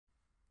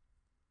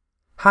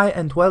Hi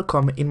and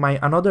welcome in my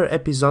another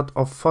episode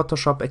of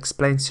Photoshop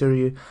Explained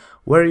series,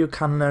 where you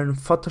can learn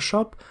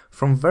Photoshop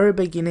from very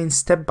beginning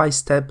step by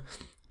step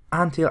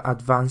until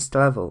advanced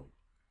level.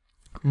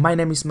 My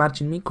name is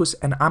Marcin Mikus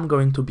and I'm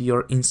going to be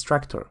your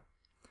instructor.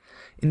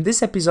 In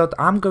this episode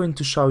I'm going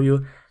to show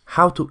you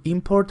how to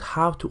import,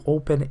 how to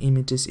open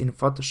images in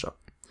Photoshop.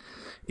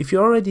 If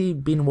you've already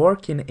been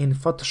working in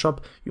Photoshop,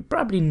 you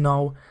probably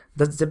know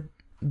that the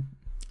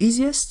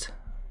easiest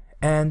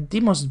and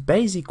the most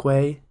basic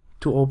way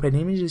to open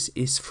images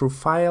is through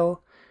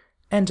File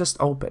and just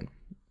open.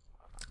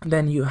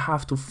 Then you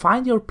have to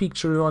find your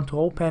picture you want to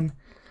open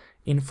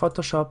in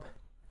Photoshop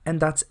and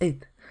that's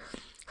it.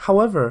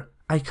 However,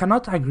 I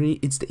cannot agree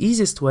it's the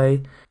easiest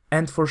way,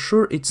 and for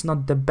sure it's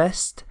not the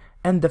best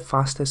and the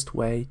fastest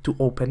way to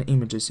open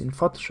images in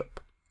Photoshop.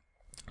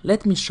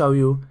 Let me show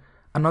you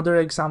another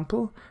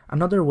example,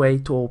 another way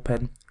to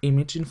open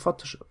image in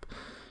Photoshop.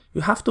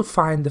 You have to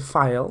find the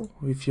file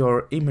with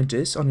your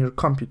images on your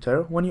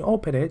computer. When you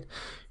open it,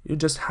 you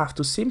just have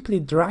to simply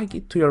drag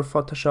it to your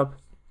Photoshop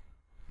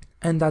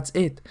and that's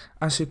it.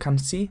 As you can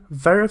see,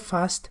 very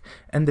fast,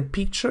 and the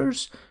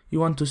pictures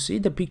you want to see,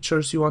 the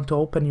pictures you want to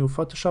open in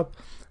Photoshop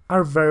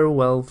are very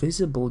well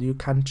visible. You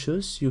can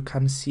choose, you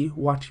can see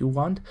what you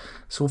want.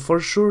 So for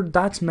sure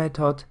that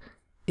method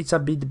is a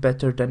bit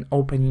better than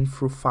opening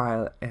through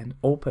File and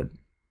Open.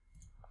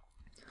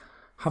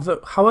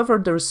 However,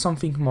 there is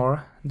something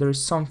more, there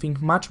is something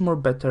much more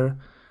better.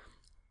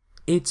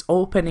 It's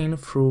opening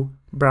through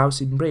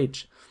Browsing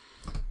Bridge.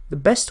 The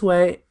best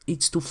way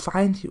is to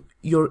find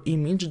your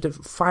image,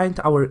 find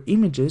our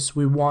images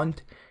we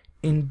want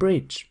in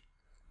Bridge.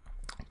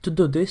 To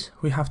do this,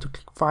 we have to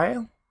click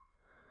File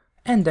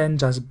and then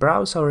just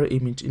browse our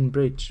image in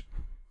Bridge.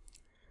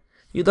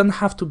 You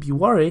don't have to be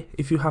worried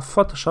if you have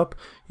Photoshop,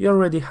 you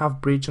already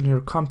have Bridge on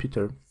your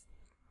computer.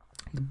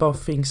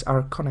 Both things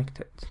are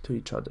connected to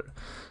each other.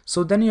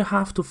 So then you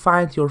have to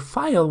find your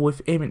file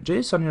with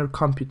images on your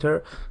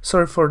computer.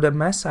 Sorry for the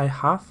mess I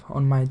have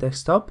on my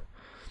desktop.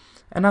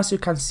 And as you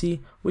can see,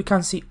 we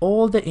can see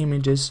all the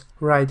images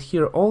right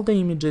here. All the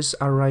images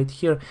are right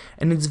here,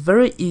 and it's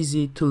very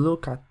easy to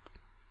look at.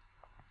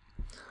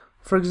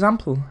 For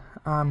example,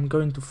 I'm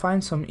going to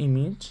find some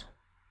image.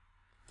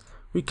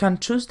 We can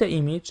choose the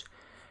image,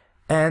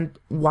 and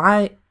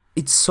why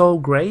it's so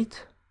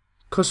great?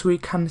 Because we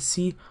can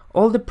see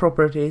all the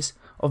properties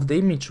of the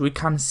image. We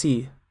can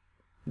see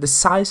the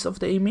size of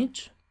the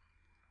image.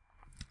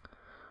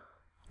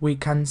 We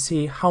can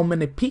see how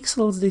many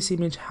pixels this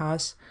image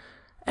has,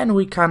 and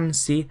we can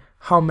see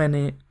how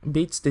many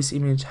bits this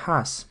image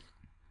has.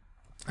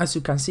 As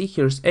you can see,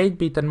 here's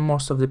 8-bit and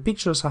most of the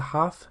pictures I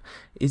have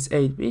is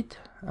 8-bit.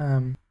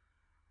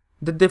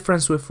 The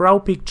difference with raw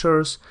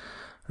pictures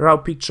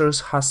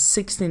has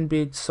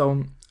 16-bit,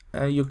 so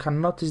you can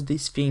notice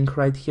this thing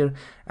right here,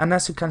 and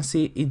as you can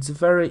see, it's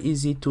very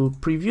easy to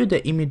preview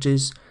the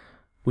images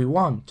we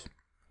want.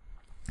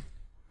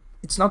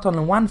 It's not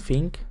only one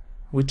thing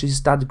which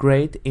is that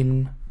great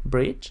in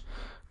Bridge,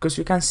 because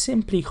you can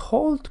simply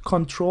hold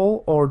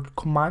Control or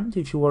Command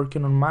if you're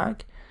working on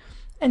Mac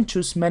and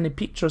choose many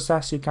pictures.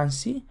 As you can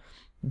see,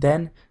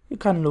 then you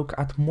can look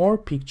at more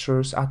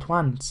pictures at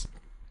once.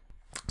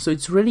 So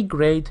it's really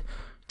great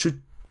to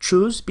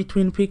choose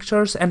between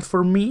pictures, and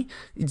for me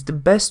it's the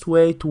best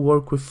way to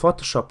work with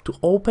Photoshop, to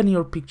open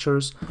your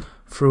pictures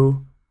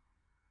through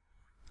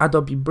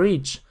Adobe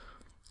Bridge.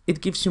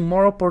 It gives you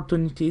more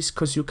opportunities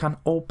because you can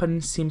open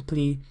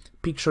simply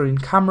picture in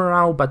Camera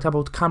Raw, but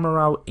about Camera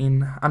Raw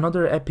in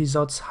another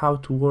episodes how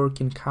to work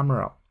in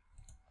Camera Raw.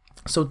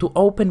 So to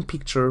open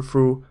picture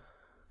through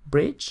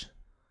Bridge,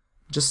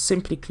 just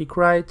simply click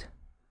right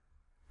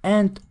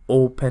and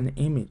open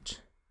image.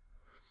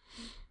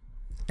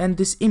 And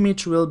this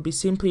image will be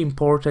simply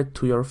imported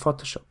to your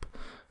Photoshop.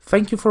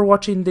 Thank you for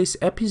watching this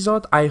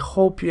episode. I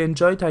hope you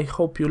enjoyed, I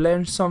hope you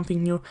learned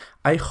something new.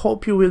 I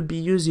hope you will be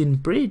using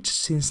Bridge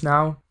since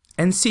now,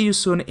 and see you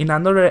soon in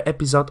another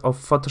episode of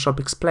Photoshop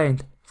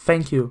Explained.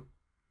 Thank you.